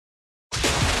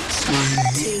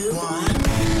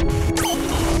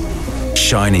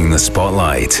shining the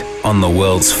spotlight on the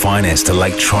world's finest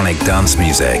electronic dance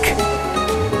music.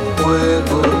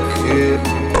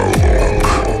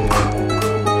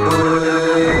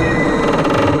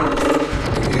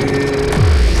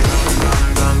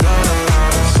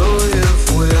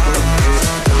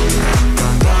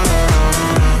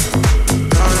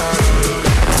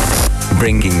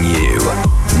 Bringing you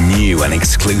new and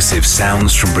exclusive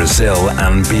sounds from Brazil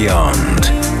and beyond.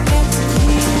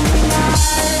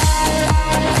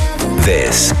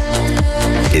 This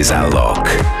is Alok,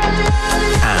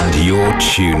 and you're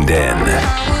tuned in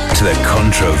to the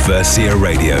Controversia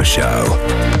Radio Show.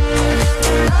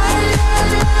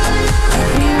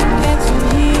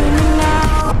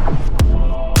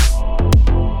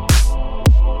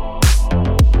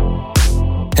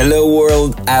 Hello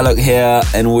world, Alok here,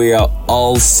 and we are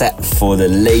all set for the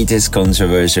latest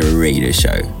Controversia Radio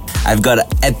Show. I've got an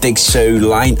epic show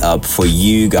lined up for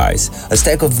you guys, a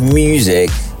stack of music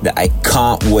that I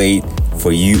can't wait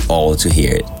for you all to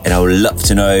hear it, and I would love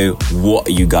to know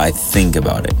what you guys think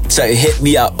about it. So hit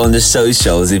me up on the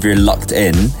socials if you're locked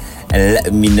in and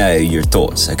let me know your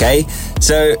thoughts, okay?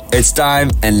 So it's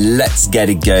time and let's get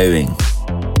it going.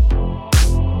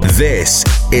 This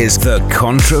is the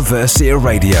Controversia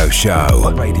Radio Show.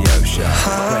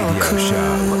 How could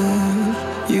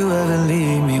you ever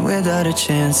leave me without a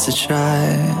chance to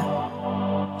try?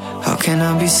 How can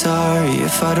I be sorry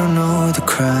if I don't know the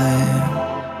crime?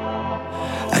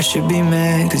 I should be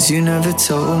mad cause you never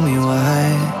told me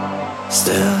why.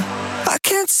 Still, I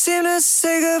can't seem to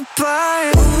say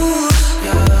goodbye. Ooh,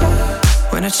 yeah.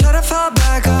 When I try to fall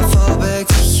back, I fall back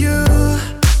to you.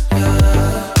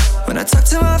 Yeah. When I talk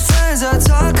to my friends, I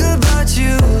talk about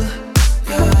you.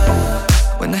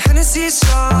 Yeah. When the Hennessy's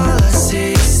strong, all I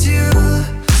see is you.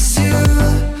 It's you,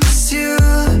 it's you.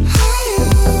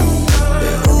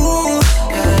 Yeah, ooh,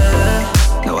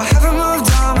 yeah. No, I haven't moved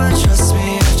on, but trust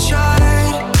me, I've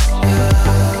tried.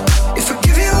 Yeah. If I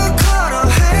give you a call,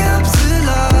 don't hang up the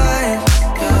line.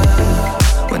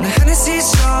 Yeah. When the Hennessy's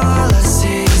strong, all I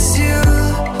see is you.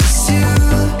 It's you,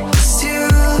 it's you.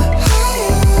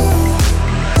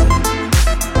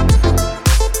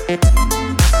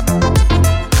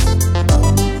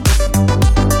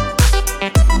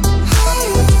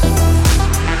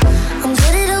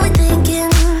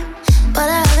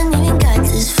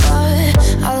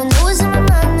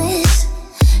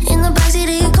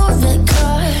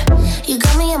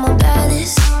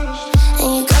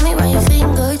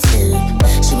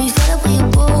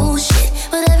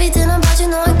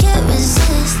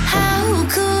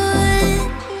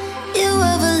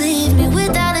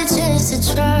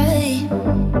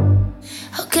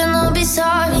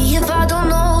 Sorry if I don't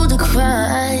know the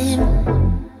crime.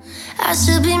 I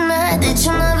should be mad that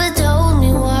you never told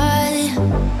me why.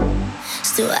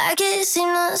 Still I can't seem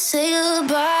to say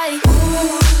goodbye.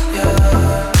 Ooh,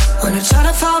 yeah. When I try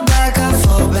to fall back, I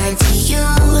fall back to you.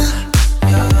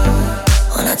 Yeah.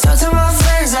 When I talk to my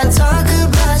friends, I talk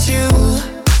about you.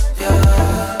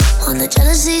 Yeah. When the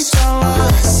jealousy's strong, all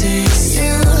I see is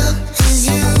you, is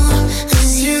you,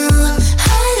 is you.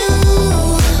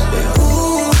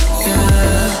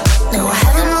 No, I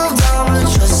haven't moved on, but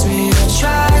trust me, I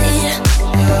tried.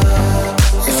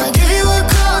 Yeah. If I give you a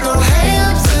call, don't hang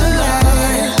up the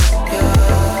line.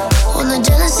 Yeah. When the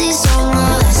jealousy's strong,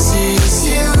 all I see is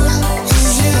you,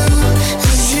 is you,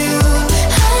 is you.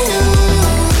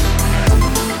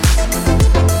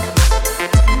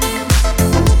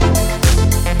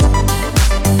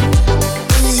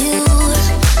 Is you,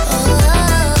 oh, you.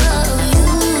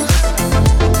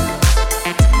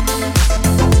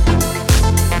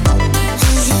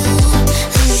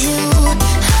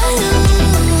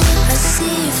 I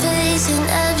see your face in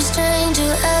every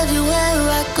stranger everywhere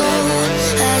I go.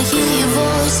 I hear your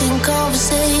voice in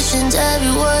conversations,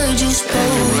 every word you spoke.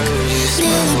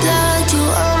 Nearly blocked you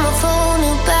on my phone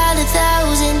about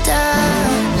 1,000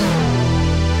 times.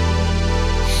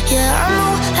 Yeah, I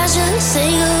know I should say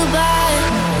goodbye.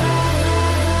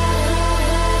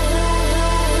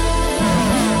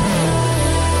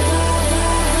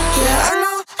 Yeah, I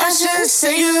know I should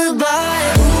say goodbye.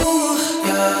 Ooh,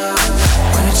 yeah.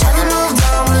 When I try to move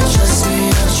down, but trust me,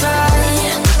 I'll try.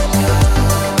 Yeah.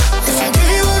 If I give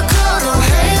you a call, don't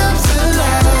hang up the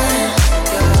line.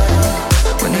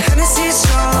 Yeah. When the Hennessy's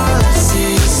strong, all I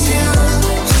see is you,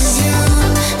 is you,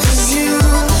 is you.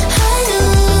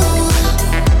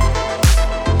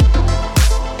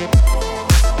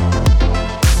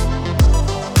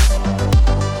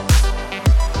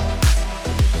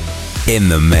 In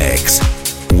the mix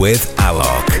with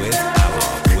Alok.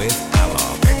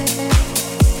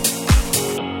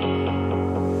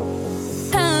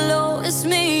 Hello, it's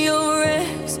me, your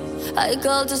ex. I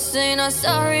called to say not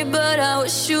sorry, but I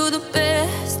wish you the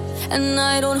best. And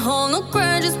I don't hold no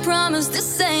grudges, promise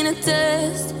this ain't a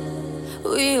test.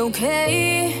 We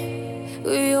okay,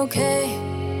 we okay.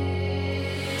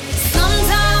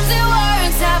 Sometimes it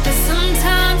works out, but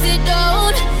sometimes it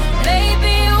don't.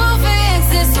 Maybe we'll fix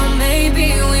this, or maybe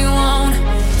we won't.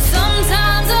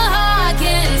 Sometimes a heart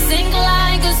can sink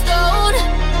like a stone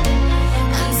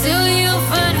until you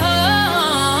find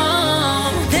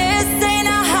home. This ain't a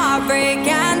heartbreak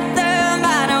anthem.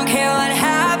 I don't care what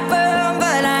happened,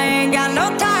 but I ain't got no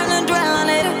time to dwell on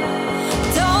it.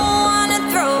 Don't wanna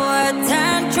throw a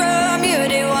tantrum. You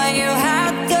did what you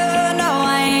had to. No,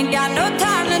 I ain't got no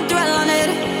time to dwell on it.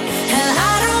 And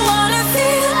I don't wanna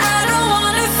feel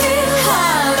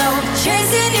hollow,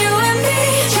 chasing you and me,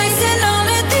 chasing all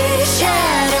of these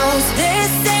shadows.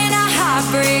 This ain't a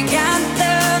heartbreak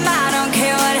anthem. I don't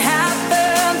care what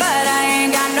happened, but I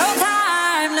ain't got no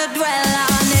time to dwell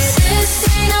on it. This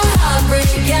ain't a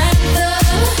heartbreak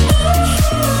anthem.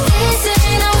 This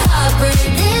ain't a heartbreak.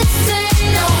 This ain't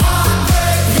no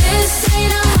heartbreak. This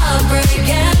ain't a heartbreak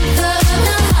anthem.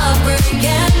 No heartbreak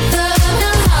anthem.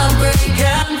 No heartbreak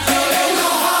anthem.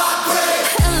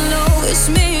 Hello, it's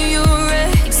me, your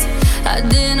ex. I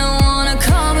didn't wanna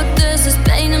call, but there's this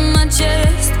pain in my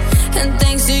chest. And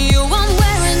thanks to you, I'm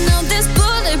wearing out this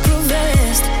bulletproof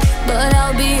vest. But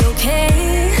I'll be okay.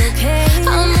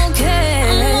 I'm okay.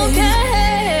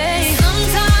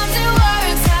 Sometimes it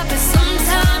works out, but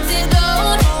sometimes it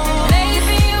don't.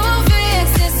 Maybe we'll fix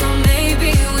this, or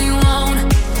maybe we won't.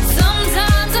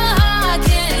 Sometimes a heart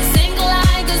can sink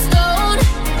like a stone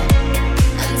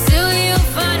until you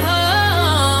find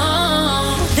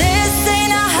home. This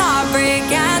ain't a heartbreak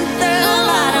anthem.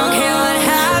 I don't care what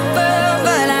happened,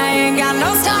 but I ain't got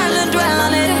no time to dwell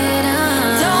on it.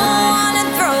 Don't wanna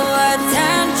throw a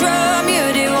tantrum. You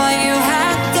did what you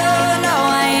had to. No,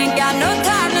 I ain't got no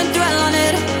time to dwell on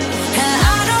it. And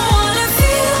I don't wanna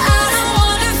feel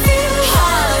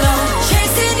hollow,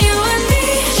 chasing you and me,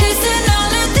 chasing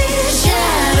all of these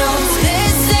shadows.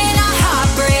 This ain't a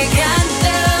heartbreak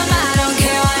anthem. I don't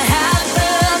care what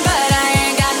happened, but I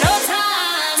ain't got no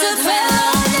time to dwell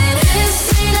on it. This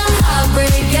ain't a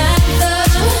heartbreak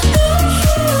anthem.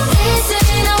 This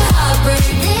ain't no heartbreak.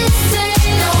 This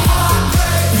ain't no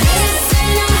heartbreak. This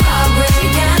ain't a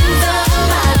heartbreak anthem.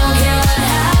 I don't care what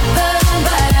happened,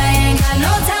 but I ain't got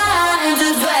no time to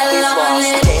dwell on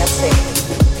it. This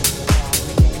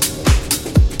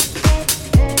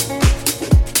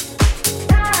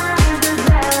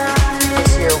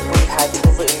year we've had to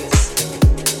lose our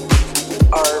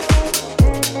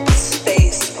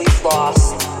space. We've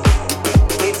lost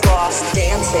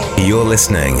dancing. You're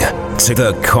listening to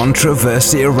the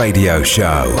Controversia Radio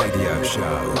Show.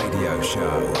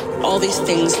 All these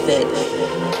things that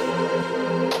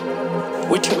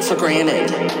we took for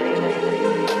granted.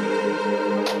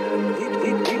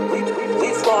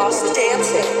 We've lost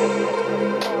dancing.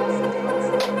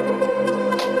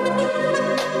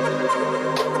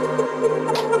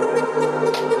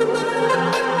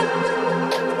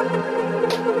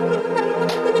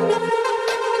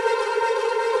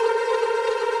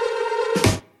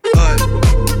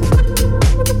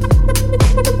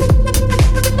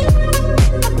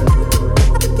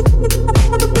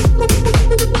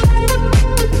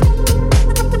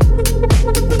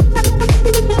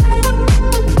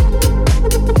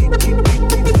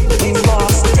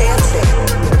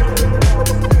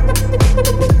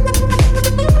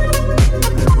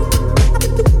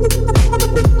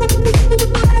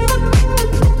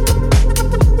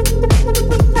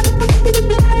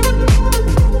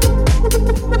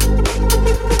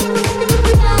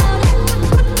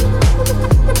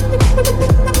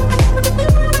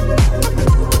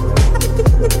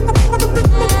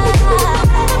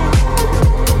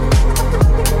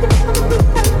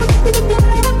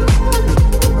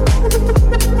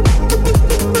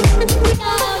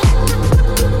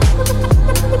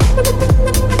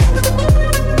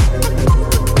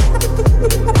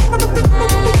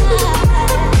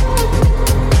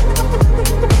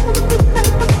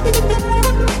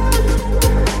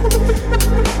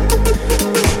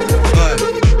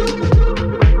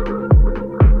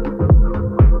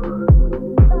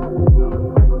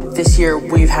 This year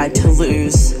we've had to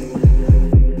lose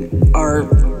our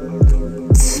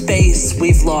space.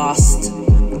 We've lost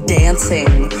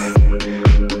dancing.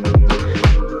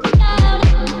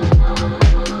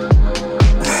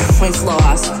 We've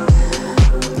lost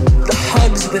the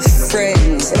hugs with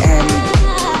friends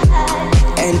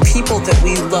and people that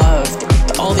we loved.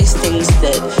 All these things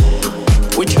that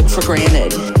we took for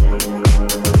granted.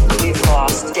 We've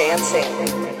lost dancing.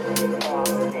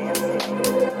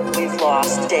 We've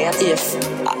lost dancing. If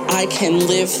I can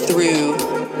live through,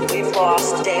 we've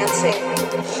lost dancing.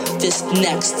 This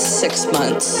next 6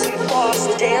 months, we've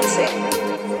lost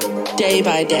dancing. Day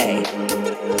by day,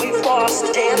 we've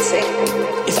lost dancing.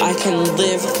 If I can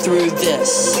live through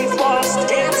this, we've lost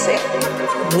dancing.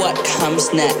 What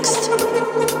comes next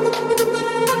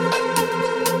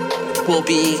will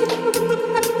be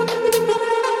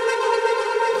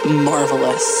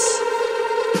marvelous.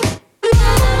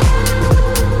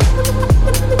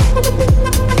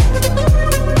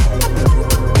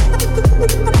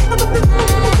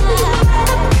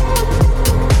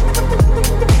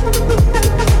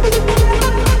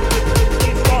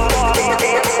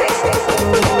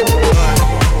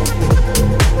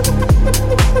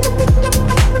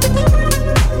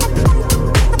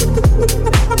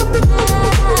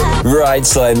 Right,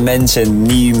 so I mentioned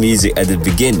new music at the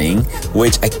beginning,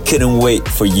 which I couldn't wait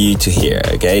for you to hear,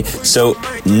 okay? So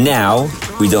now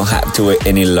we don't have to wait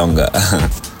any longer.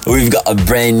 We've got a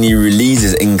brand new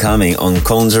releases incoming on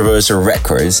Controversial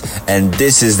Records, and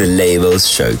this is the label's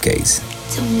showcase.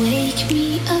 To wake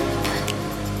me up,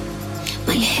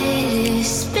 my head is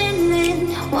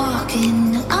spinning,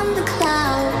 walking on the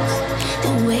clouds.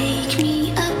 Don't wake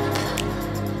me up,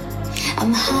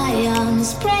 I'm high on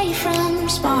spray from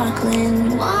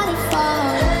sparkling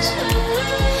waterfalls.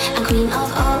 I'm queen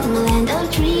of all in my land of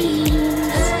dreams.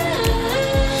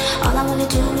 All I wanna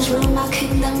do is rule my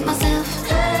kingdom myself.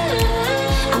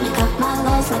 I make up my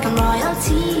laws like I'm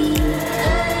royalty,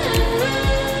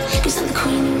 'cause I'm the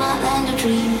queen of my land of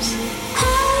dreams.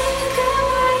 Hey girl,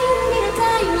 why you need a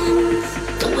diamond?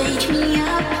 Don't wake me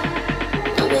up,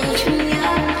 don't wake me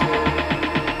up.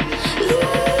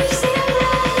 Lose it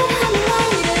right, I'm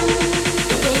lying.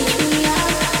 Don't wake me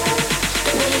up,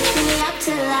 don't wake me up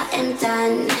till I am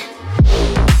done.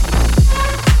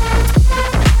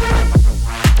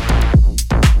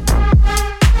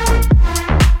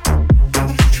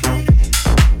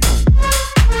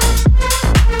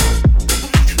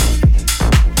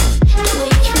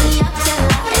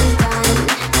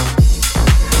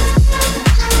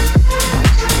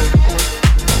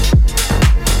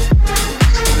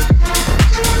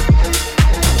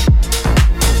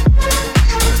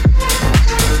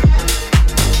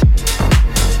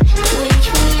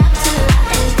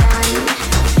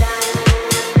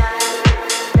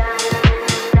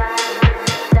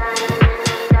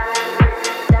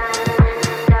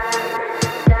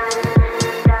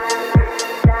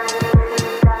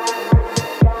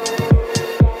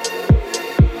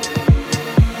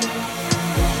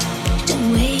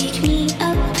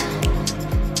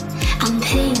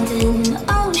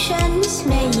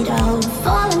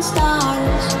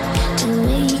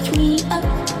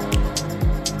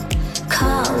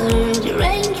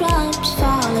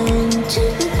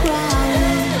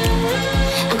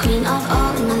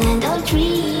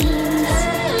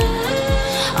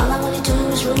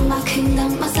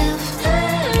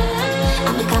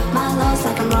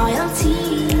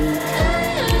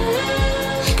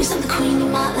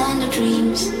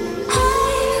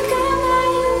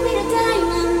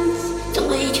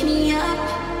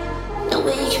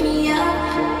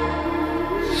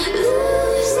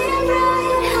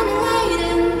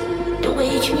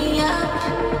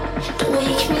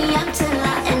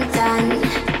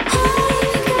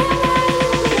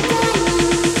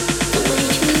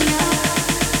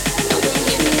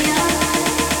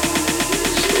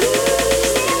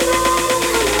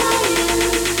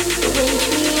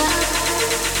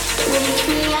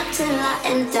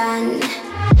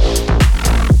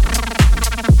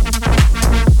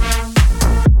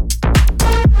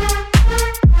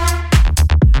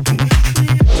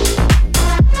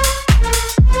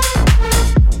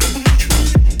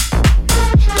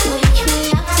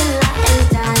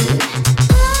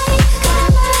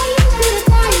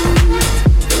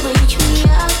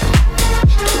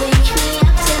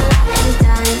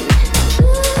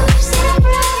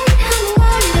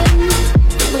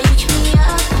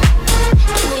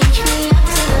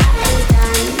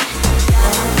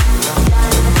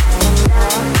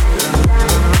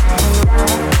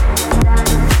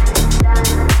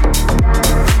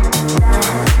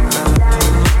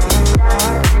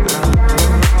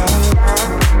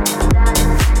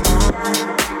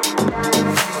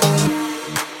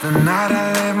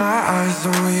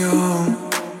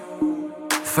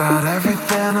 Felt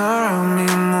everything around me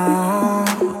move.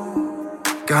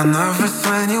 Got nervous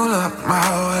when you looked my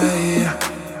way,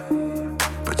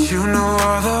 but you knew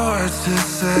all the words to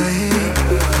say.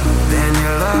 Then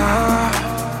your love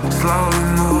slowly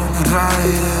moved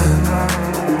right in.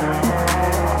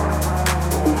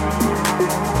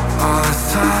 All this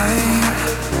time,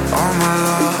 all my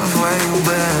love waiting.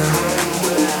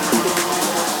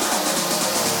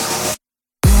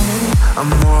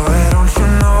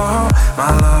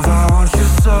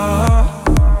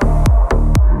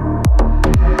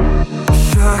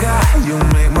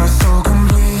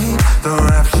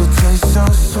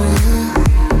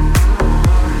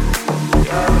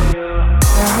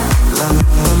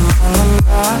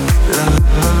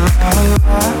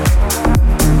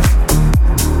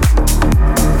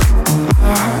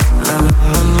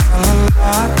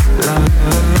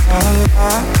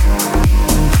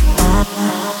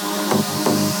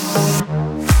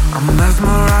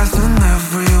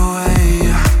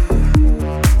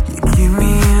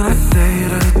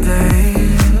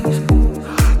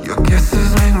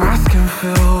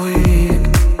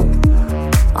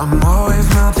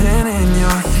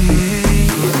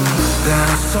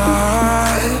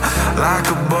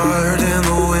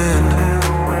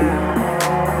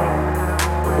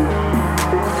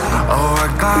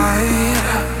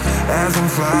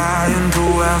 fly into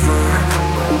ever.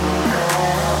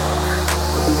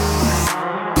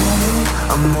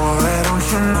 Amore, don't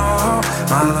you know,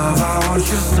 my love, I want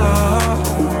you so.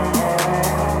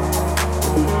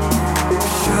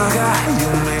 Sugar,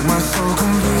 you make my soul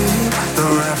complete. The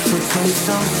rapture tastes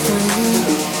so sweet.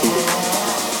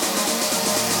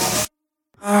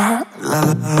 La la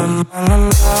la la la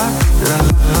la la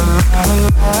la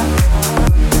la.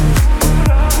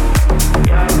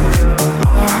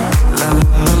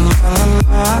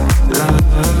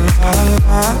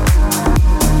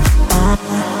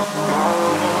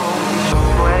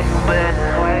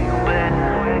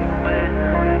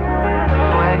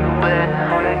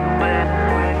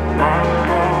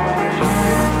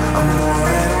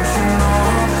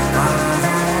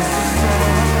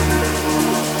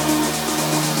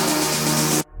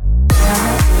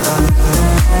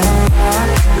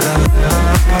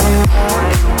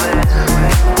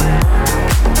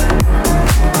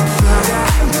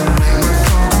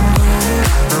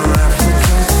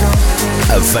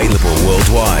 Available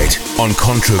worldwide on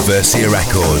Controversia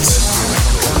Records.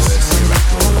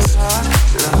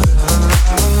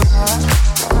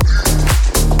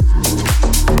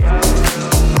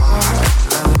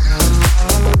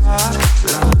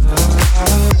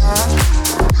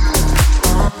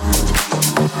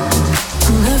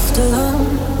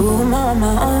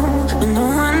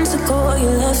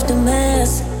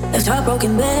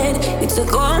 Broken bed, you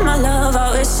took all my love,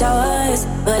 I wish I was,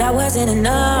 but I wasn't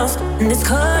enough, and it's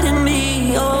cutting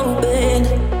me open,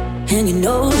 and you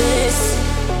know this.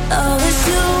 Oh, it's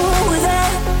you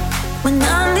that when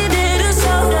I needed a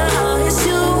shoulder, oh, it's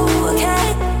you,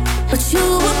 okay, but you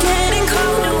were getting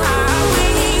colder while we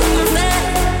were there.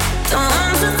 Don't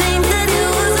want to think that it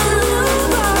was all,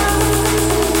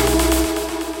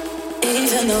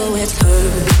 even though it's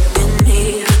hurting me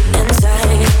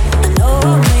inside. I know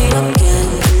I'll meet again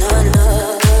in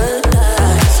another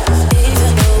life,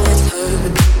 even though it's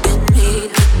hurting me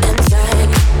inside.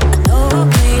 I know I'll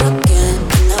meet again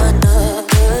in another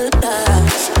life,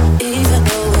 even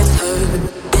though it's hurting me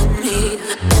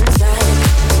inside.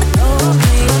 I know I'll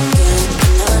meet again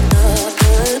in another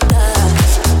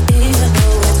life, even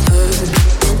though it's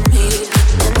hurting me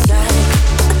inside.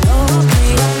 I know I'll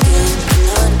meet again in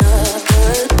another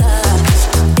life,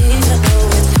 even though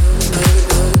it's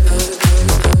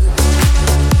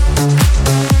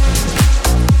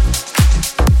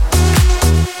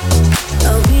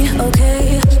I'll be okay,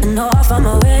 I know I'll find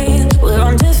my way. We're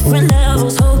on different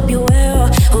levels, hope you're well.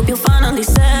 Hope you finally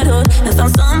settled and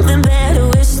found something better.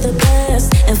 Wish the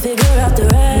best and figure out the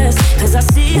rest, cause I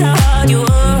see how hard you're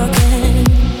working.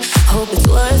 Hope it's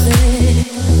worth it.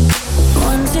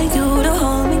 Wanted you to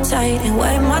hold me tight and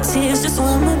wipe my tears just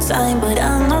one more time, but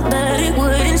I know that it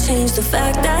wouldn't change the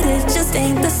fact that it just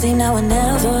ain't the same now or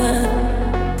never.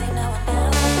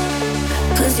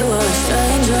 Cause you are a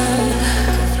stranger,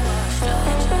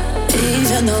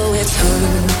 even though it's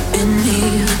hurting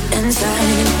me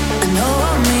inside. I know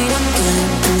I'll meet again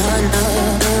in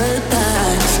another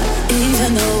life, even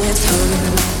though it's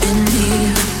hurting me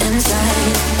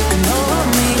inside. I know I'll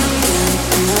meet again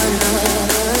in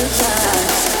another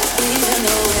life, even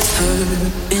though it's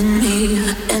hurting me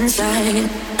inside.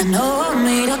 I know I'll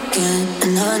meet again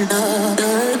in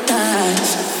another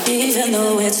life, even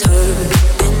though it's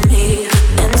hurting me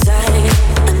inside.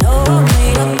 I know I'll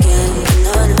meet again in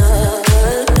another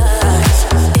life,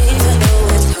 even though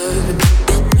it's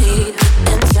hurting me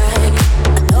inside.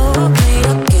 I know I'll meet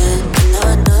again in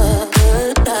another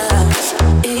life,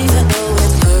 even though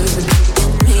it's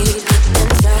hurting me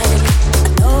inside. I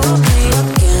know I'll meet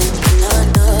again in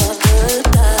another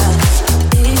life,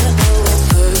 even though it's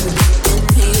hurting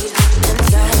me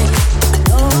inside. I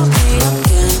know I'll meet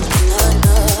again in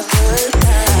another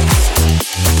life.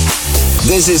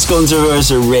 This is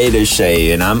Controversial Radio Show,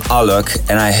 and I'm Alok,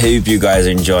 and I hope you guys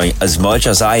are enjoying as much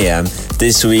as I am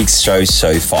this week's show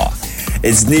so far.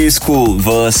 It's new school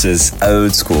versus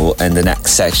old school in the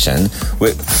next section,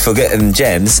 with forgotten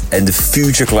gems and the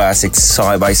future classics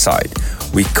side by side.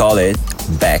 We call it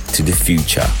Back to the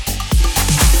Future.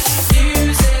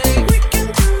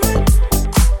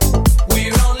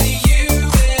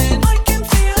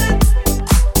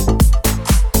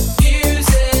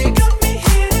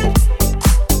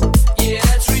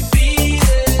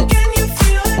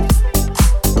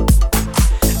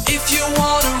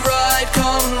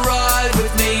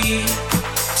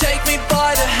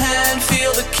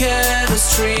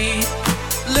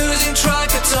 Losing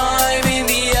track of time in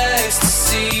the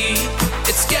ecstasy.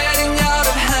 It's getting out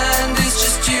of hand, it's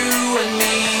just you and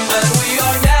me. But we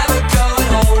are never going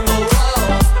home. Oh,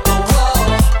 oh, oh, oh.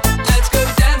 Let's go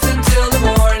dance until the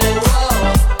morning.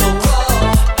 Oh, oh, oh.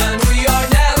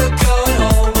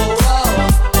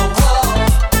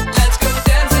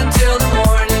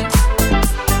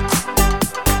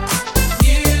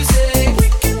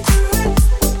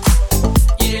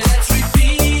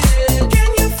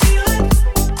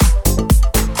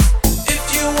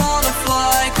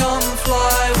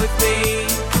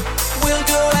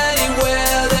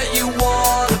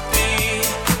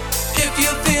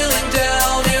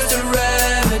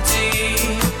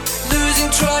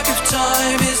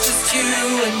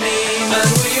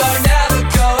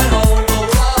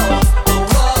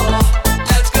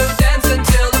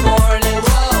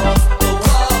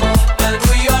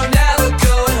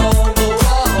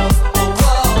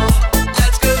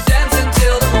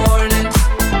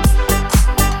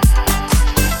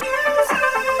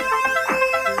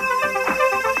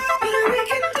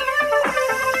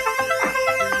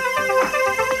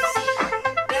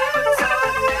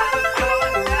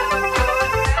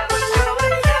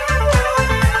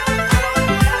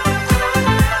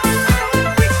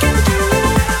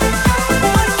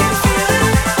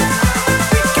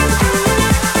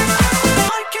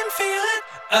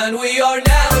 and we are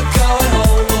never going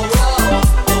home. Oh, oh,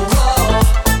 oh,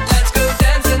 oh. Let's go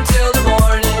dance until the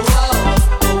morning. Oh,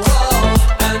 oh,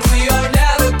 oh. And we are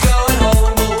never going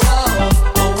home. Oh, oh,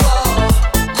 oh, oh.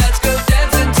 Let's go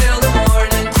dance until the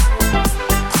morning.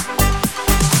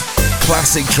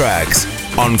 Classic tracks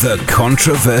on the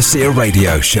Controversia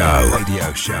Radio Show.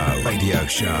 Radio Show. Radio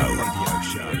Show. Radio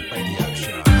Show. Radio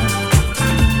Show.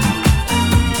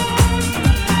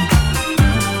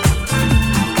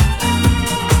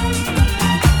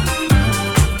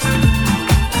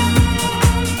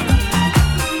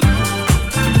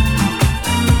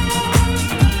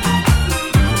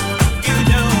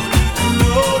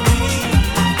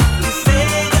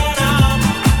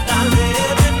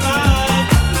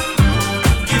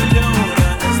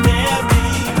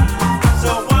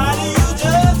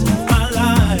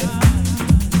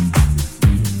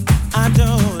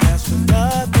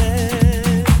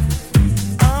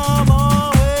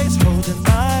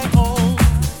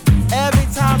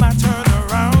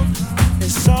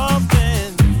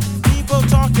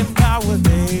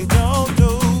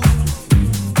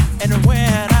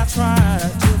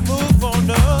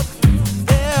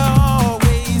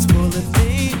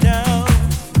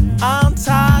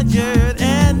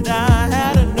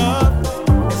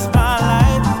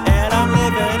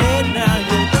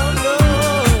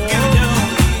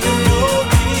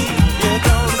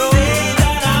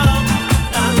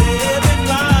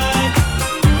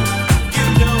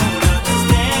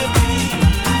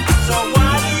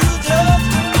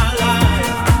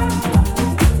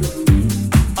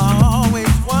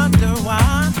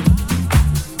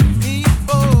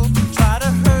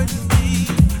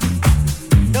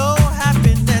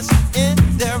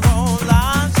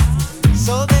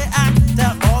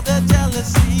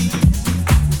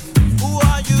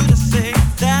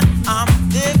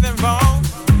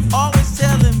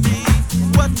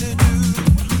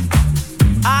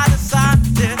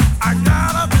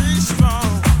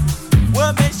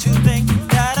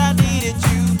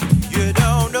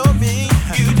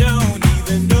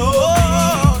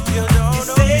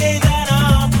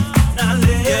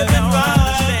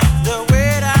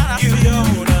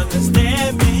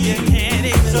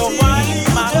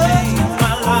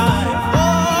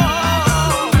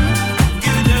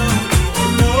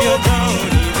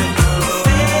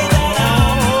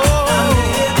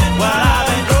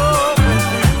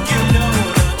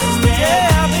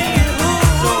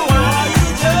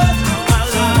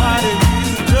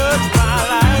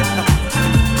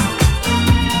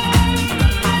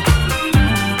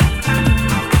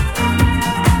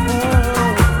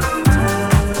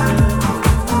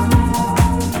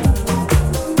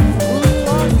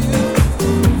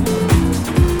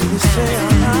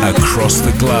 Across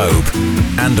the globe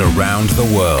and around the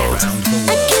world.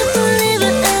 I can't believe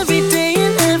it every day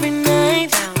and every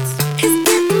night. It's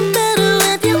getting better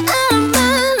with you out of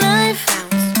my life.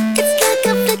 It's like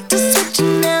I flicked a switch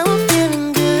and now I'm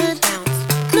feeling good.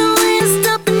 No way to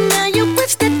stop it now, you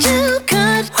wish that you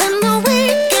could. When the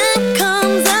weekend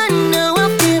comes, I know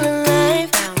I'll feel alive.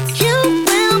 You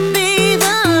will be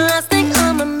the last thing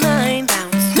on my mind.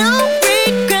 No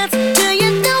regrets, do you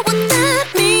know what that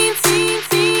means?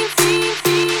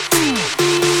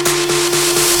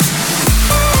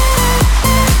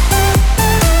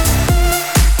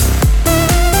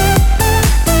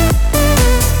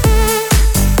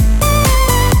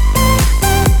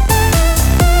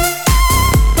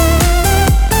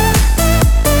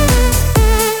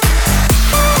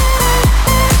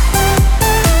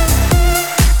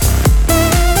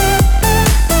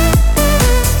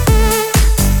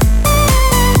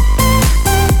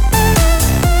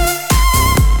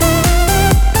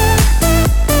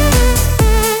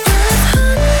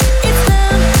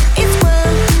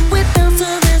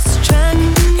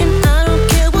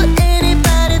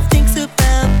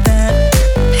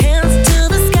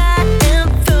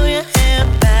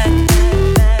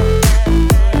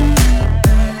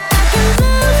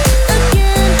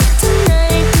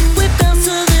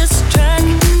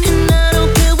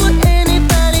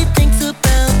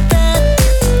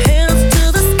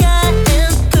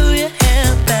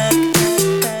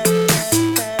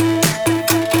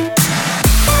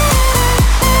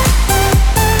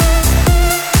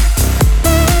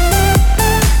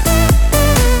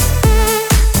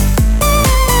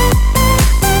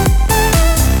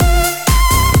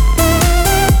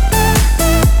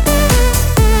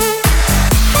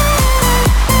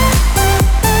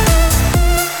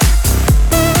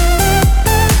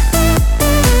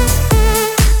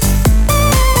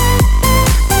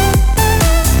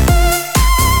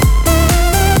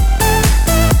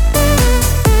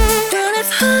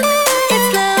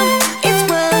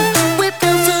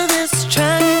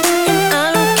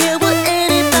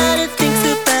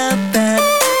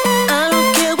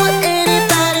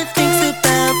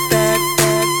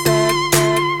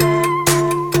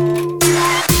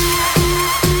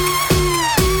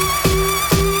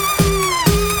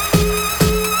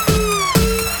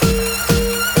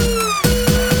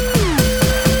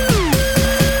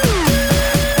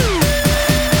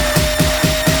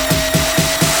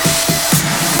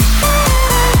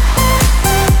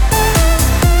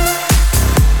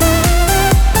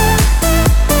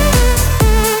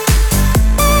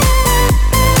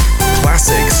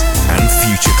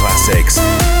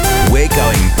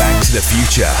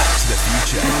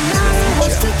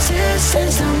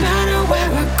 distance, no matter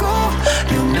where I go,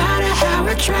 no matter how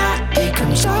I try, it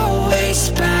comes always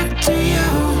back to you.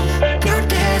 No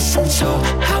distance, so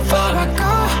how far I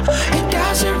go, it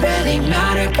doesn't really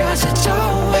matter, cause it's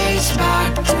always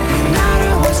back to you. No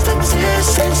matter what's the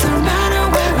distance, no matter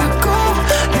where I go,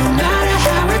 no matter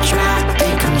how I try,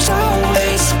 it comes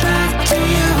always back to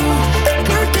you.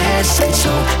 No distance,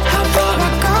 so how far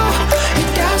I go, it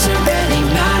doesn't really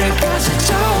matter, cause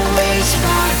it's always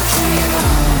back to you.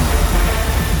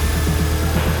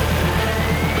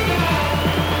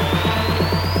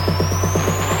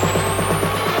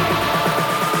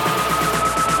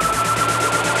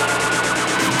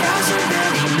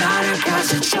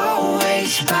 Cause it's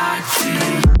always back to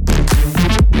you.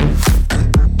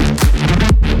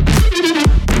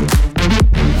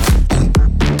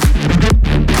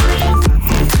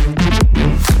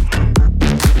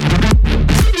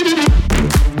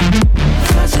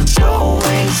 Cause it's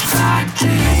always back to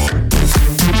you.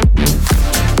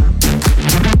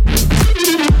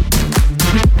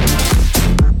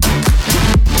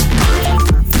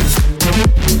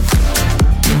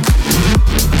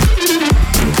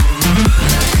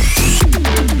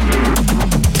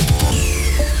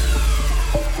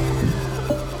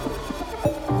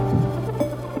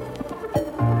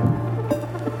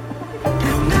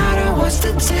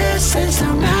 Distance,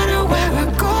 no matter where I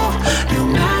go, no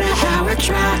matter how I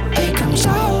try, it comes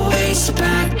always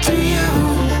back to you.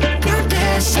 No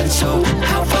distance, so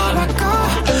how far I go,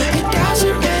 it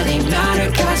doesn't really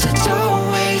matter, cause it's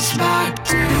always back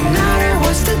to you. No matter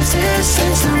what's the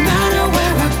distance, no matter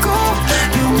where I go,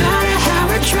 no matter how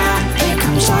I try, it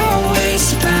comes always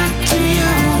back to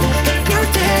you. No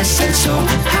distance, so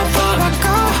how far I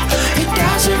go, it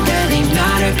doesn't really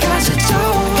matter, cause it's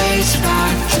always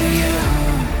back to you.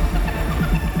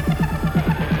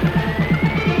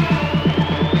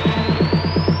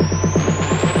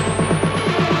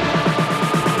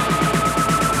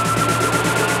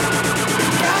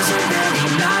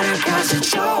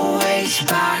 It's always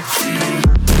back to you.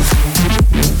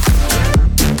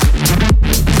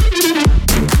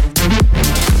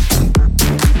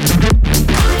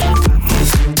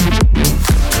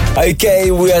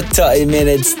 Okay, we are 30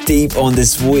 minutes deep on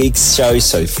this week's show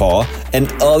so far, and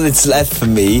all that's left for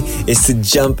me is to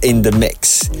jump in the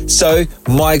mix. So,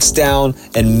 mics down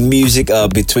and music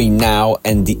up between now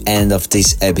and the end of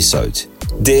this episode.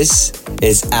 This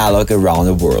is Alok Around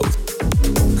the World.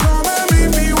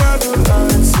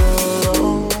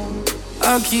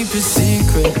 I'll keep it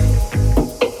secret.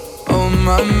 Oh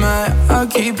my, I'll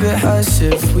keep it hush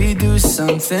if we do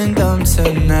something dumb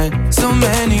tonight. So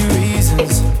many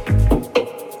reasons.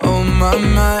 Oh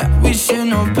my, we should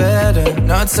know better.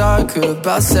 Not talk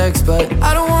about sex, but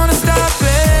I don't wanna stop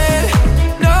it.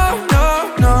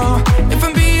 No, if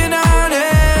I'm being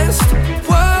honest.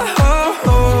 Whoa,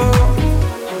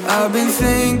 I've been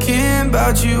thinking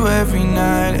about you every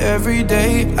night, every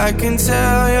day. I can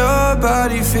tell your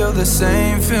body feel the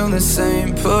same.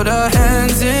 Put our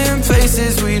hands in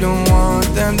places we don't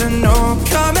want them to know.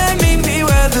 Come and meet me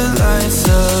where the lights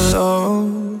are low.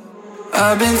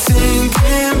 I've been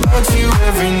thinking about you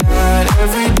every night,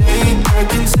 every day. I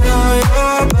can tell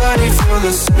your body feel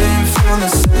the same.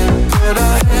 Put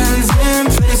our hands in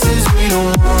places we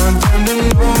don't want them to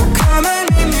know. Come and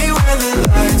meet me where the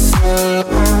lights are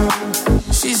low.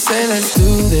 She say let's do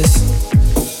this.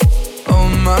 Oh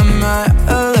my, a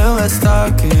little less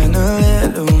talking, a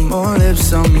little more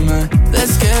lips on mine.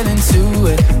 Let's get into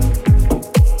it.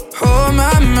 Oh my,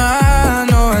 I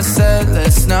know I said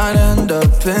let's not end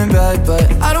up in bed,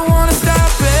 but I don't wanna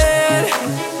stop it.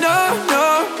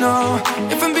 No,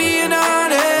 if I'm being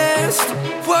honest.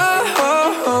 Whoa,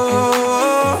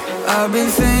 I've been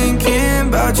thinking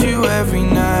about you every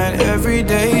night, every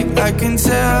day. I can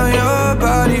tell your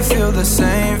body feel the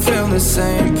same.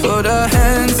 Put our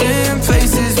hands in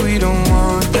places we don't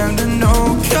want them to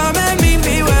know. Come and meet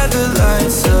me where the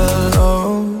lights are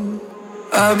low.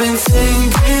 I've been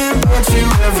thinking about you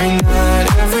every night,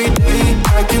 every day.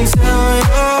 I can tell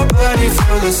your body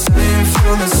feel the same.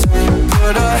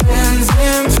 Put our hands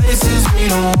in places we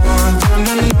don't want them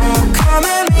to know. Come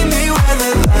and meet me where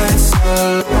the lights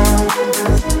are low.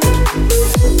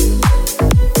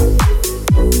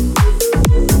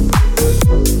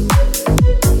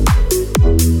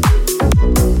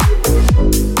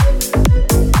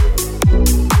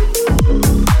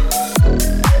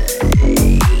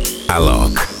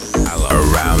 Alok,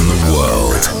 around the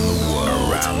world.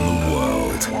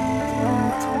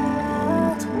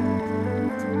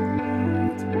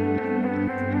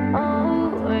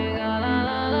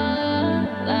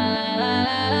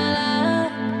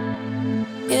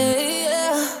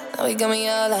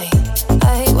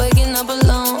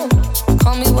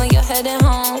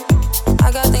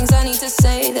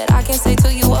 say that I can't say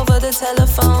to you over the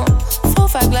telephone. 4,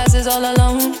 5 glasses all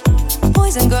alone.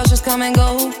 Boys and girls just come and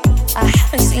go. I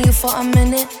haven't seen you for a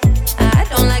minute. I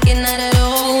don't like it, not at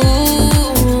all.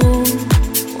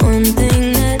 One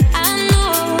thing that I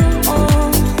know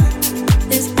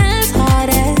is as hard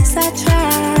as I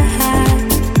try,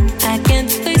 I can't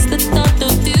face the thought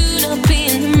of you not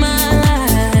being in my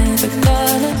life.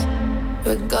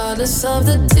 Regardless of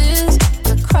the tears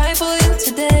I cry for you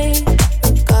today,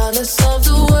 regardless of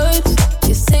the words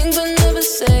you think but never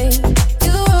say,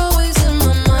 you're always in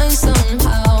my mind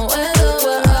somehow, whether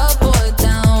we're up or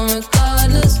down.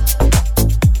 Regardless.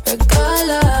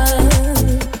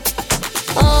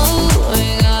 Oh,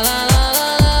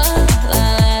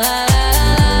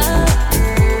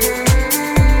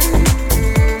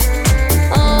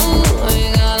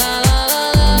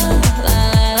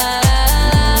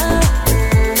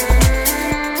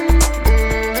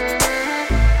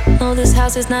 no, this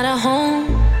house is not a home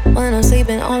when I'm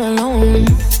sleeping all alone.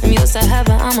 I'm used to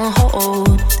heaven, I'm a hoe.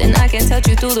 Then I can touch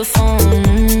you through the phone.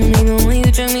 Even when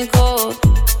you drink me cold,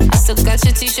 I still got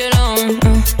your t-shirt on.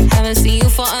 Haven't seen you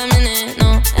for a minute,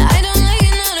 no. I don't like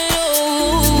it, not at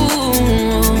all.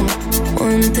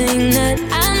 One thing that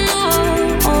I know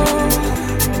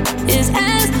is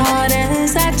as hard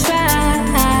as I try,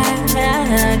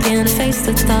 I can't face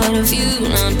the thought of you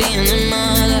not being in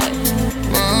my life.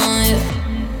 Oh, yeah.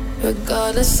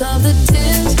 Regardless of the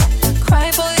tears I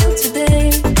cry for you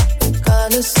today,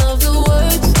 regardless of the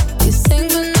words you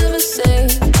think but never say,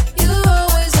 you're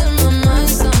always in my mind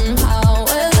somehow,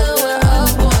 whether we're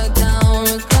up or down.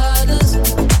 Regardless.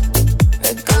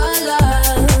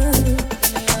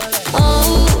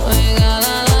 Oh,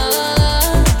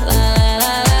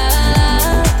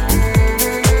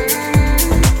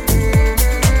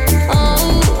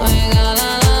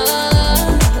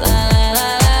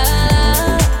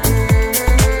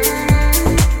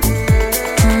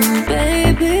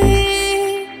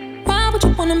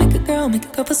 make a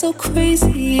girl feel so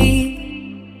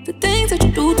crazy. The things that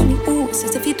you do to me, ooh, it's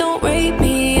as if you don't rape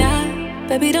me.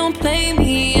 Baby, don't play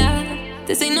me.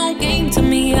 This ain't no game to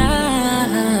me.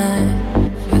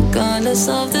 Regardless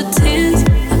of the tears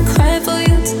I cry for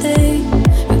you today,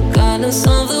 regardless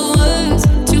of the words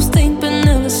that you think but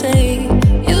never say,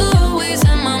 you're always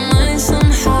in my mind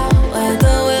somehow,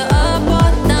 whether we're up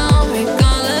or down.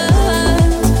 Regardless.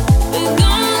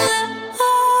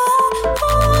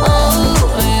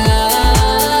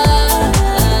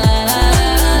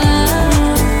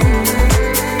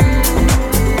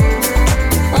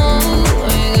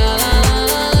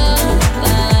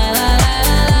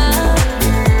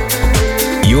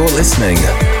 You're listening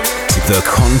to the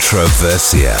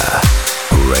Controversia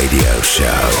Radio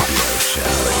Show.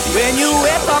 When you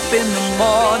wake up in the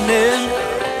morning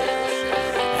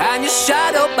and you're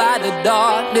shadowed by the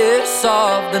darkness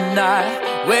of the night,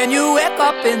 when you wake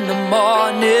up in the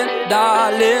morning,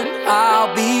 darling,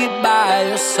 I'll be by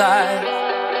your side.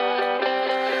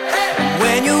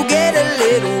 When you get a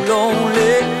little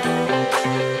lonely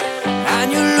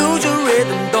and you lose your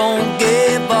rhythm, don't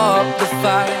give up the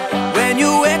fight. When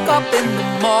you wake up in the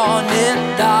morning,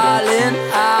 darling,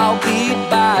 I'll be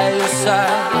by your side.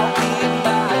 I'll be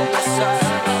by your side.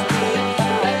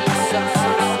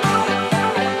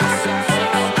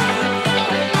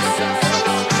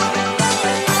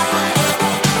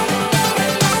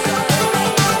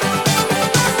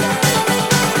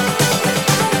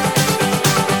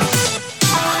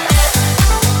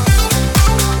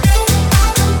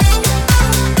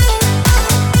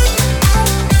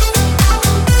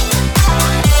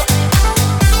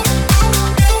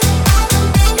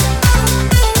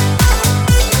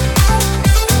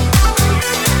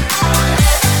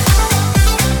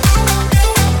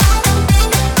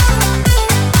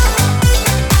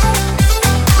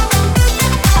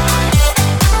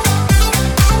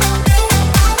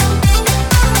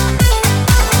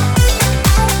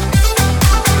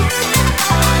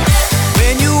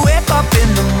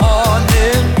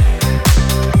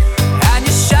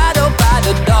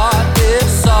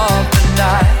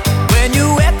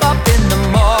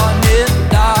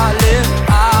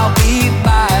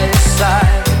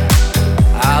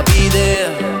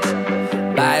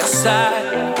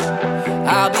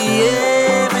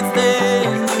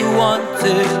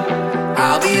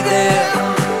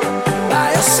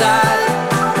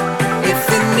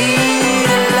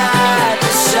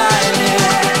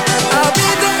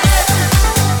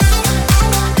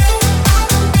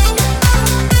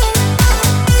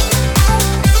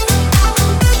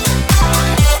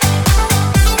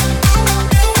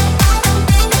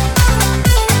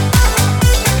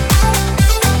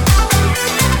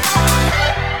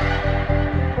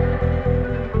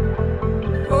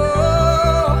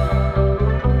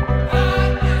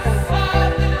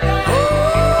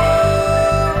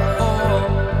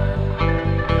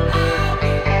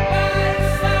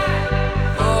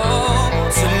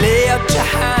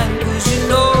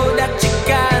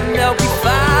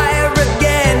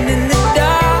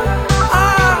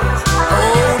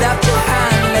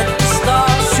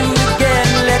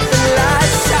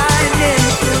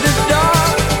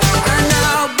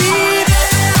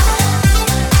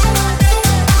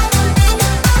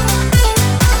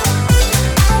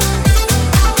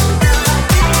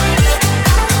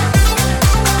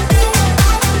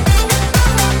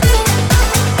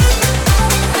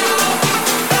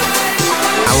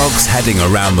 heading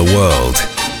around the world.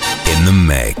 In the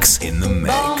mix, in the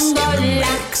mix, in the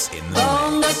mix, in the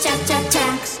Bongo mix. cha cha cha,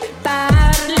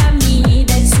 parlami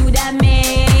del Sud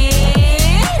America.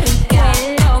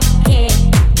 Quello che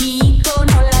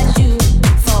dicono laggiù,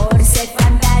 forse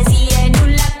fantasie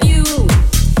nulla più.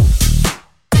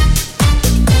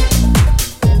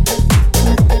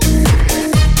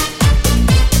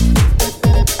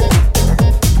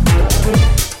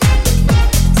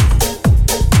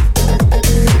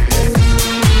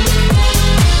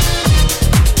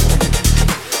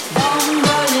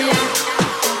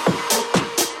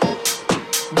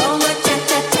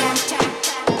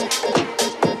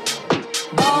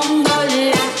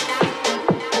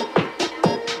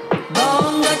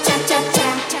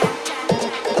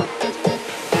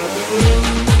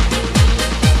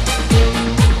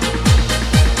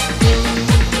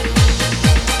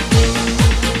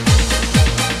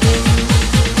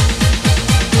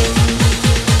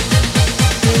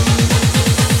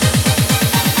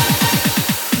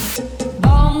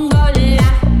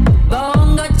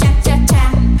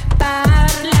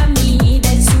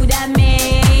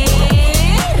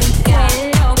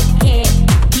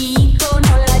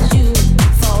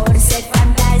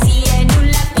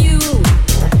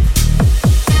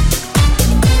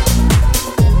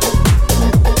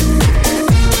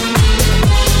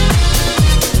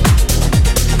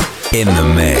 In the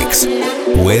mix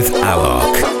with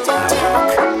Alok.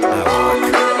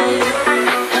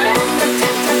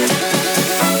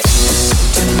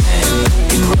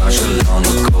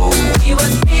 He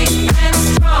was big and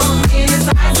strong, in his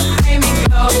eyes a flaming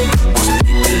glow. Most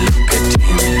people look at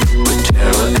him with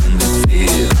terror and the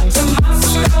fear. To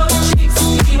Moscow cheeks,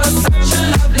 he was such a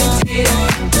lovely dear.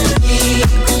 He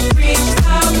could preach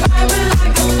the Bible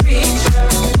like a preacher,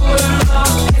 full of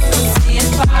ecstasy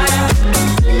and fire.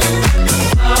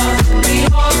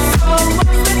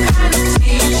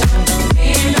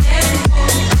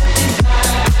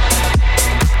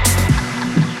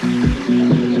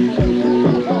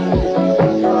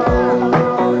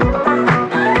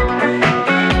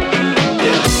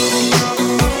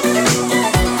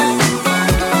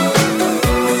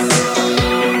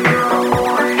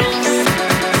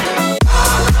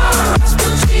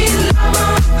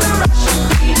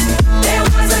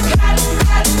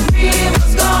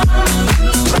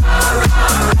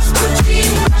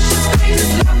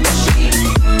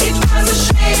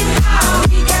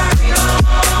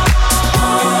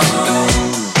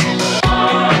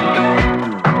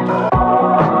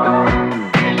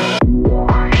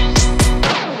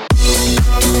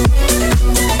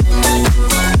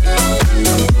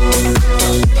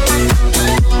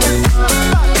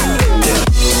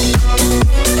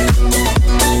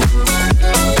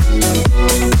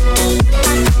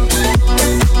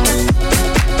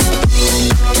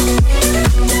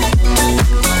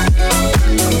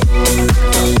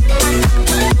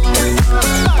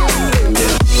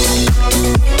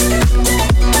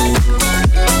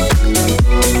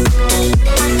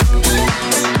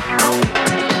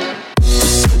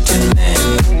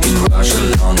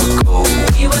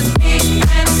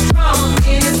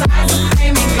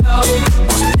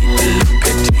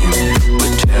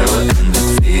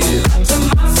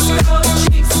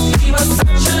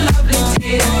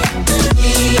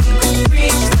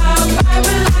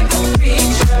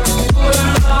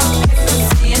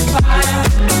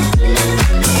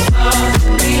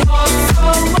 He also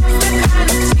was the kind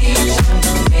of teacher,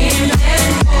 him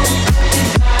and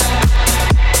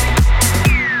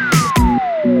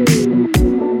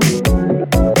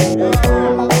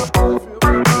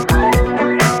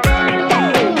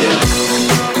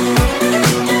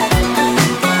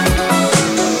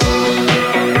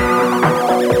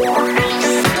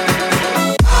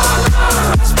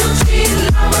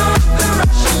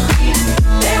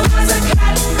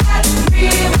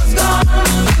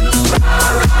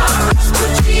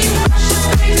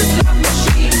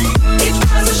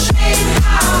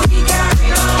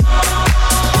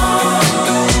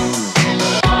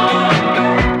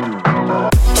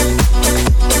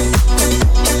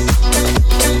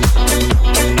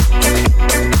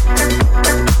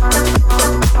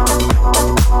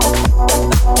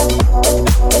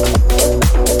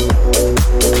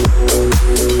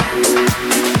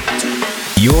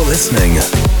listening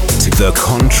to the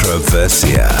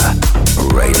Controversia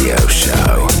Radio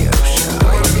Show.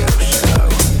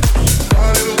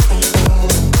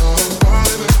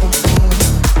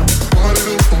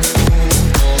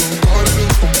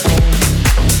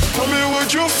 Tell me,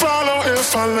 would you follow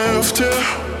if I left here?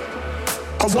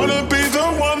 I wanna be the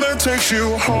one that takes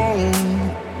you home.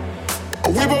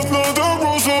 We both know the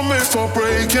rules were made for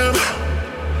breaking.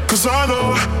 'Cause I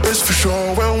know it's for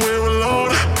sure when we're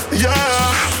alone. Yeah,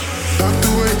 like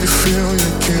the way you feel, you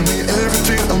give me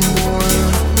everything and more.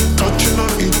 Touching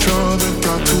on each other,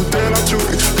 got to dare to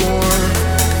explore.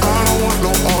 I don't want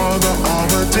no other,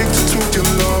 I'm addicted to your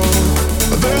love.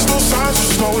 There's no signs of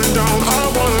slowing down, I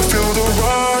wanna feel the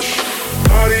rush.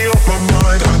 Body on my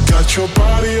mind, I got your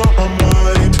body on my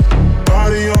mind.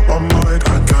 Body on my mind,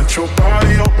 I got your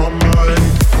body on my mind.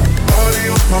 Body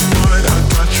on my mind, I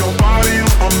got your body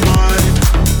on my mind.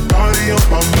 Body on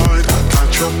my mind, I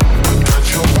got your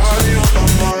body on my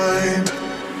mind.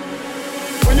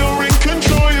 When you're in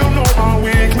control, you know my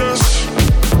weakness.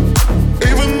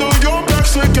 Even though your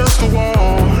back's against the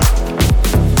wall,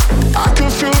 I can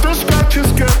feel the scratches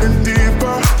getting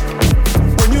deeper.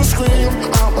 When you scream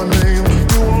out my name,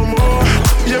 you want more,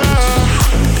 yeah.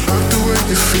 Like the way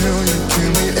you feel, you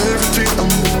give me everything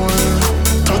and more.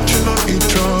 Touching on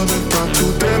each other, got to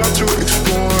dare to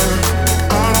explore.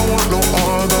 I don't want no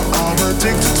other, I'm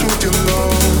addicted to your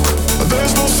love.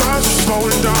 There's no signs of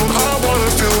slowing down, I wanna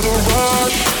feel the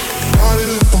rush. Body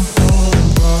to boom boom,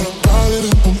 body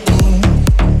to boom boom,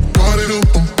 body to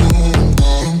boom boom,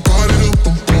 body to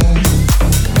boom boom,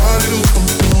 body to boom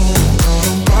boom,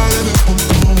 body to boom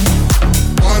boom,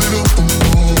 body to boom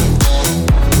boom,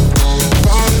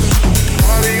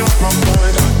 body on my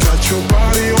mind, I got your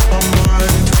body on my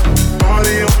mind.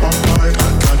 Body on my mind, I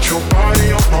got your body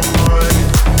on my mind.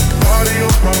 Body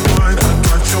on my mind, I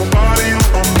got your body on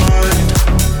my mind.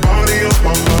 Body on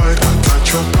my mind, I got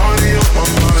your body on my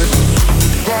mind.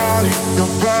 Body,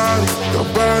 your body, your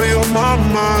body on my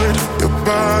mind. Your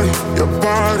body, your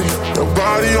body, your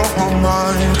body on my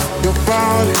mind. Your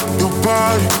body, your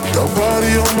body, your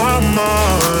body on my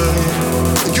mind.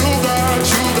 You got,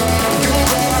 you got, you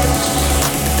got.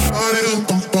 Body to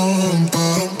boom boom,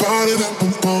 body to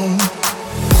boom boom.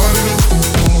 Body to boom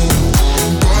boom,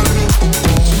 body to boom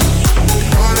boom.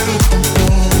 Body to boom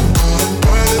boom,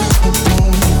 body to boom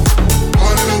boom.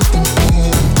 Body to boom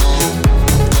boom,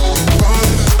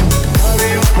 body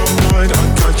on my mind, I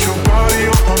got your body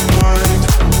on my mind.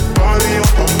 Body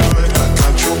on my mind, I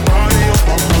got your body on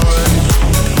my mind.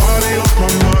 Body on my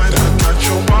mind, I got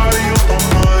your body on my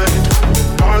mind.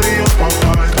 Body on my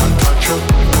mind, I got your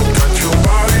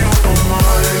body on my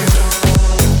mind.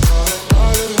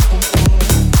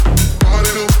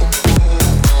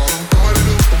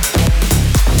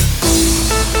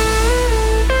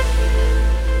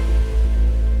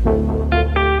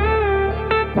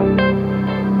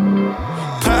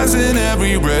 Passing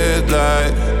every red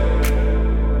light,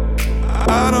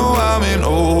 I know I'm in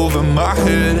over my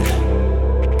head.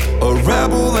 A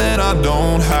rebel and I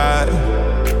don't hide.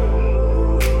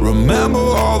 Remember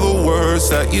all the words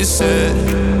that you said.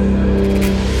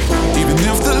 Even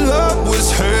if the love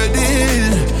was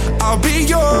hurting, I'll be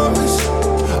yours,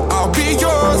 I'll be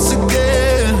yours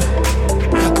again.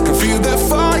 I can feel that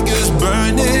fire's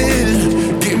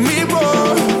burning, give me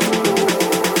more.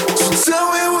 So tell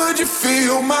me, would you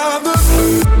feel my love?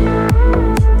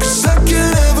 'Cause I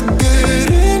can't ever get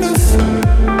enough.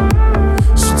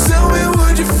 So tell me,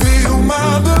 would you feel my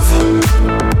love?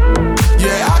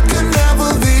 Yeah, I can never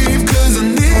leave 'cause I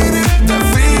need it, that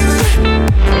feeling.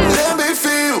 Let me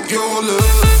feel your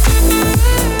love.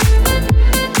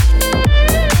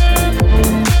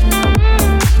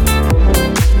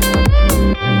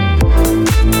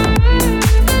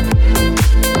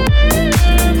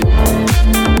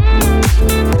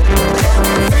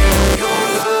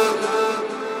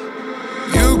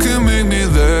 You can make me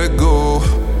let go.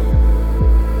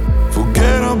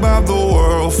 Forget about the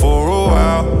world for a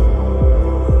while.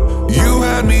 You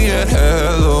had me at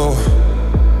hello.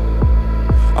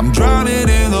 I'm drowning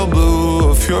in the blue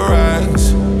of your eyes.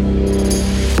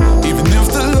 Even if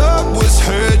the love was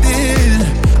hurting,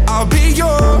 I'll be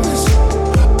yours,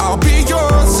 I'll be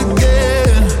yours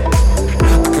again.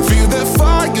 I can feel that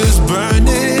fire's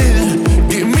burning,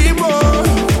 give me more.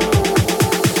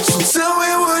 So tell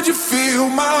me, would you feel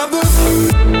my love?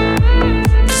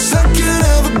 'Cause I can't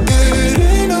ever get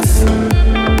enough.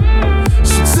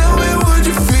 So tell me, would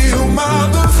you feel my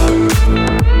love?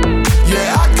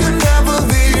 Yeah, I can never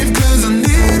leave 'cause I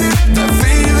need it, that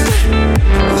feeling.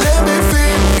 Let me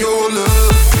feel your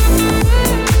love.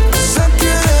 'Cause I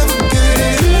can't ever get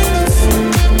enough.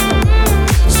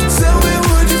 So tell me,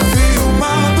 would you feel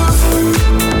my love?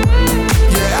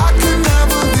 Yeah, I can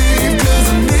never leave 'cause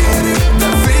I need it,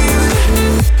 that feeling.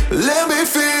 Let me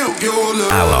feel your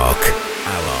love. Alok.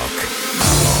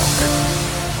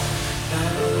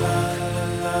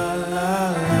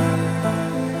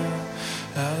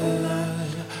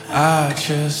 I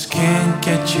just can't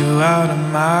get you out of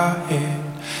my head.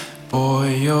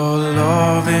 Boy, your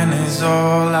loving is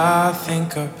all I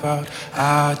think about.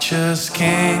 I just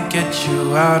can't get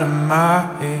you out of my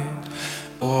head.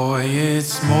 Boy,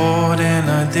 it's more than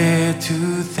I dare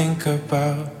to think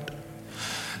about.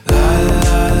 La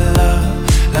la la,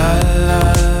 la la la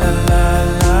la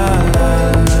la la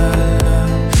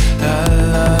la la la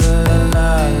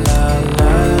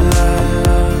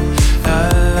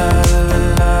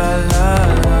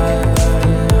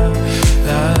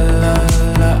la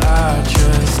la. I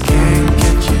just can't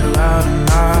get you out of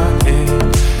my head.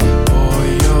 Boy,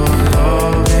 your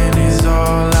loving is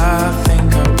all I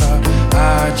think about.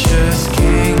 I just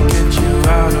can't get you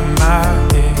out of my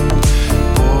head.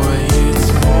 Boy, it's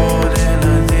more than I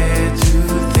dare to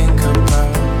think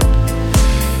about.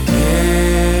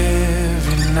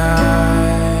 Every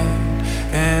night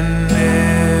and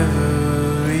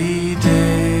every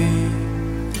day,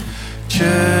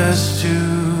 just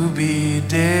to be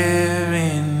there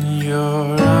in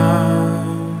your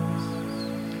arms.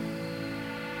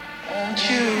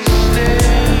 Won't you stay?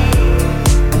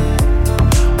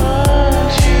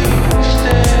 Won't you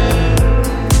stay?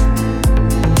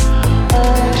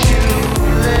 Won't you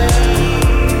live?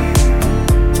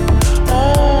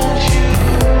 Won't you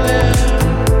live?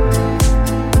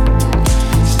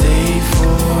 Stay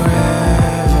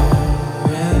forever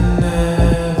and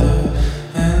ever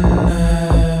and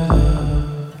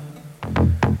ever.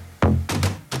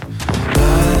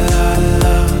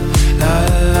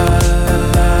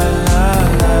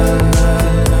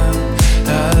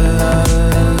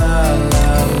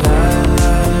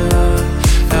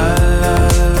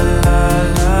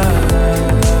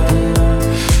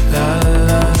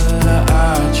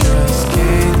 I just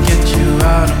can't get you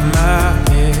out of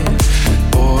my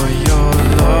head. Boy, your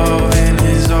loving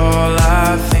is all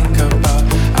I think about.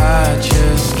 I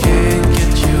just can't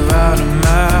get you out of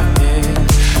my head.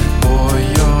 Boy,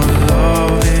 your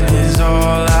loving is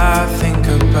all I think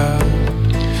about.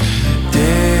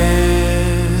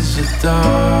 There's a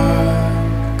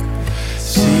dark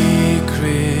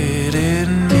secret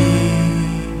in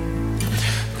me.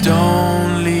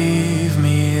 Don't leave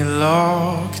me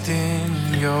locked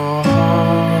in your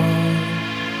heart.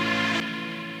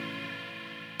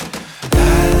 La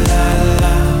la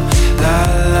la, la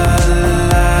la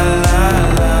la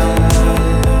la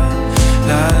la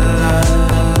la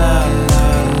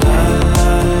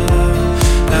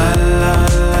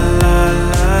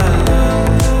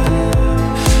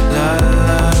la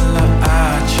la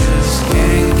I just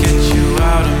can't get you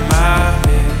out of my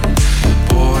head.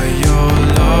 Boy, your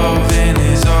loving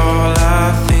is all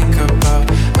I think about.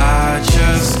 I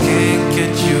just can't get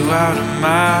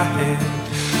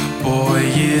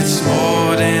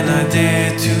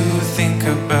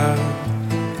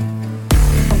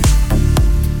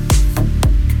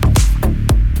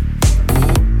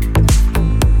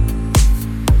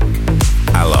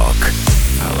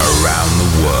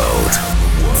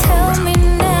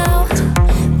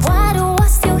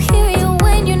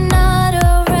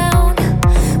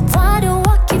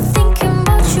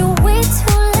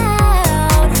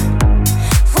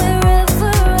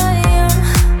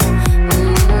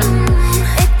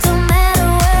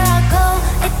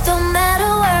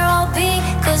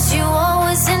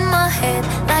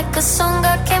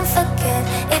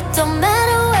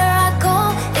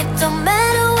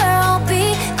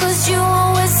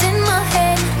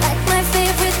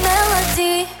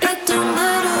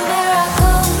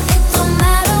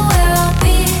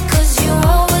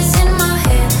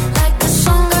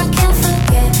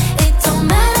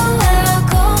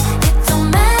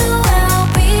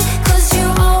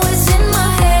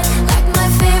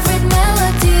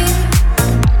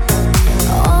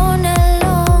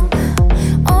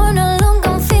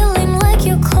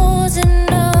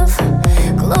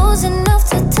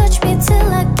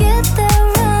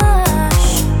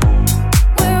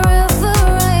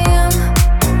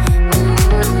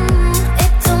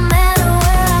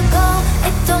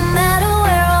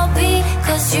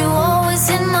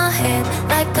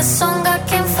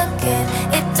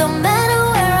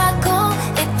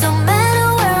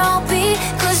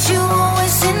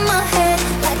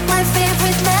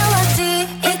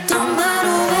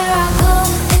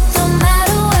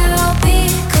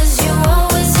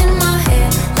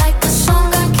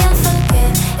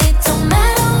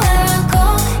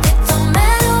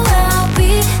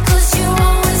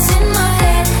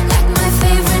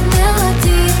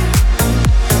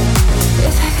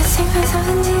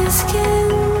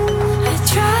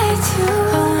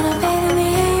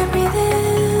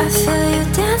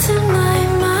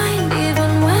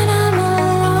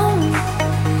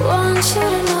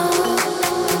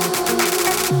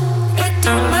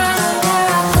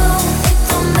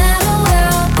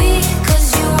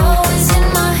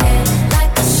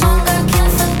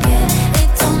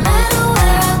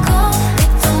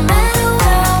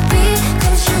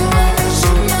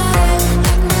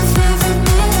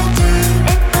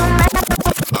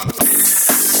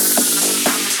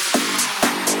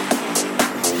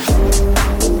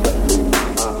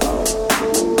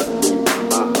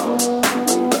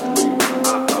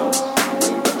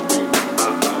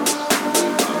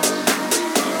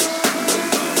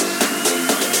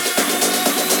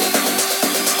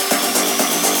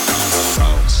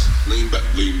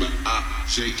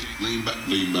shake it, lean back,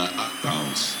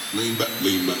 bounce. Lean back, shake it,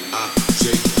 lean back,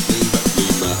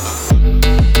 bounce.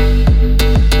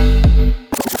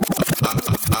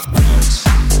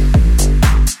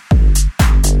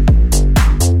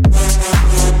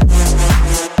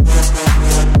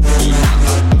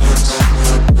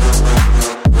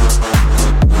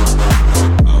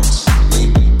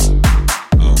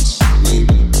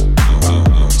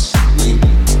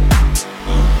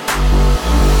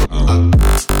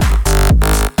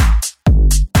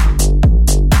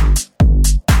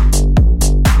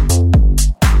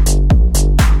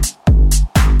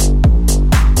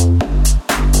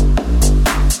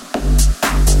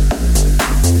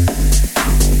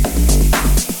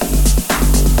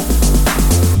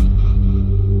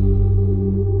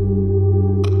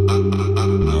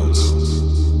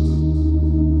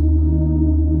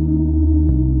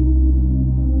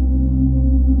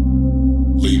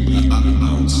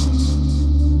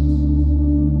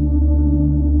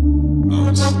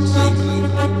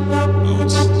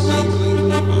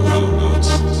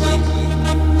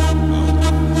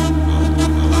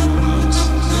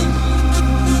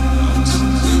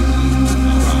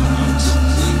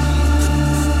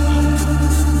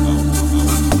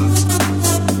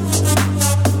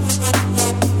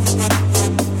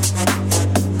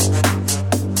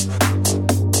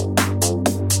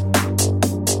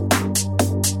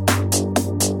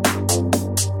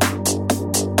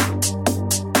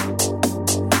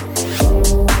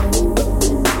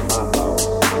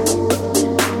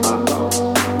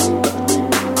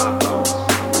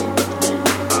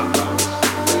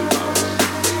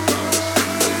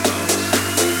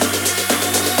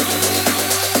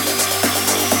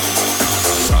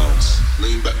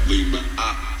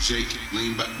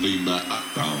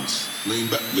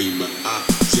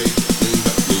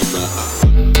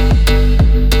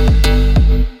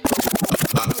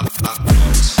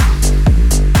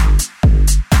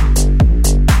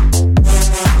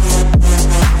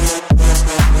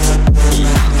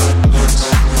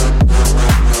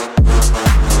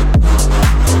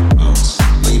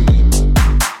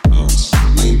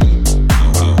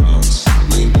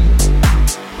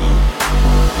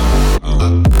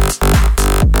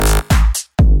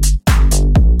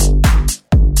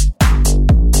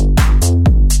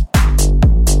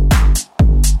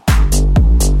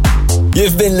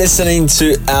 You've been listening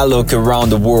to Alok Around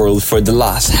the World for the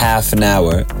last half an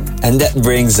hour, and that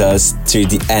brings us to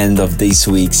the end of this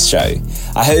week's show.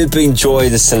 I hope you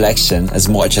enjoyed the selection as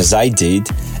much as I did,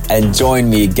 and join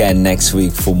me again next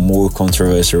week for more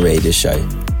Controversial Radio Show.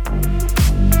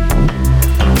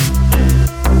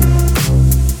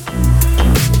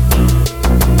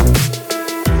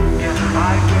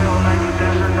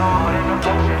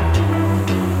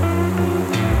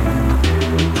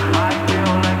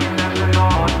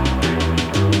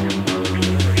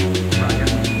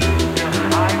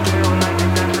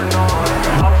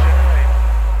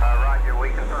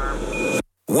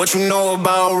 What you know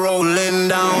about rolling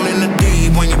down in the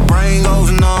deep? When your brain goes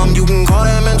numb, you can call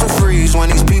that mental freeze. When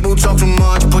these people talk too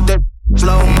much, put that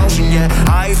slow motion, yeah.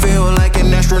 I feel like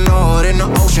an astronaut in the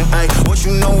ocean, ay. What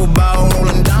you know about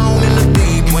rolling down in the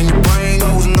deep? When your brain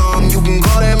goes numb, you can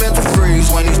call that mental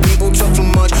freeze. When these people talk too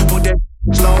much, put that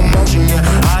slow motion, yeah.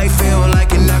 I feel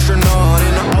like an astronaut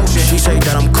in the ocean. She say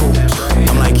that I'm cool,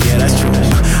 I'm like, yeah, that's true.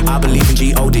 I believe in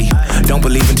G-O-D, don't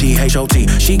believe in T-H-O-T.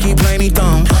 She keep playing me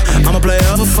dumb, I'm a player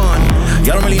for fun.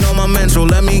 Y'all don't really know my mental,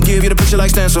 let me give you the picture like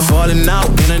stencil. Falling out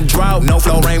in a drought, no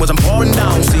flow, rain wasn't pouring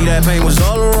down. See that pain was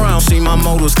all around, see my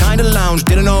mode was kinda lounge.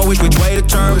 Didn't know which way to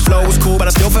turn, flow was cool but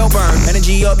I still felt burned.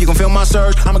 Energy up, you can feel my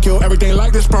surge, I'ma kill everything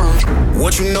like this purge.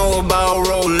 What you know about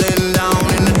rolling down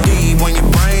in the deep? When your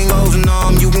brain goes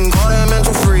numb, you can call that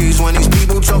mental freeze. When these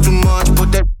people talk too much,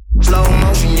 put that slow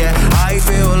motion, yeah. I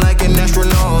feel like an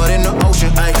astronaut in the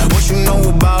ocean, ay. What you know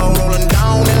about rolling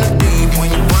down in the deep? When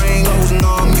your brain goes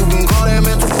numb, you can call that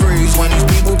mental freeze. When these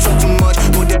people talk too much,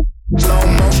 put that slow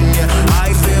motion, yeah.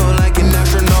 I feel like an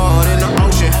astronaut in the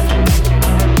ocean.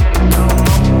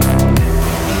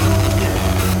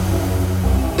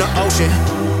 The ocean.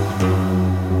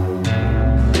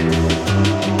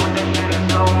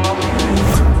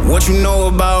 What you know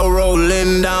about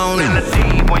rolling down in the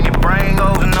deep? When your brain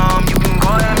goes numb, you can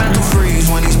call that mental freeze.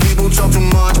 When these people talk too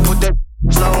much, put that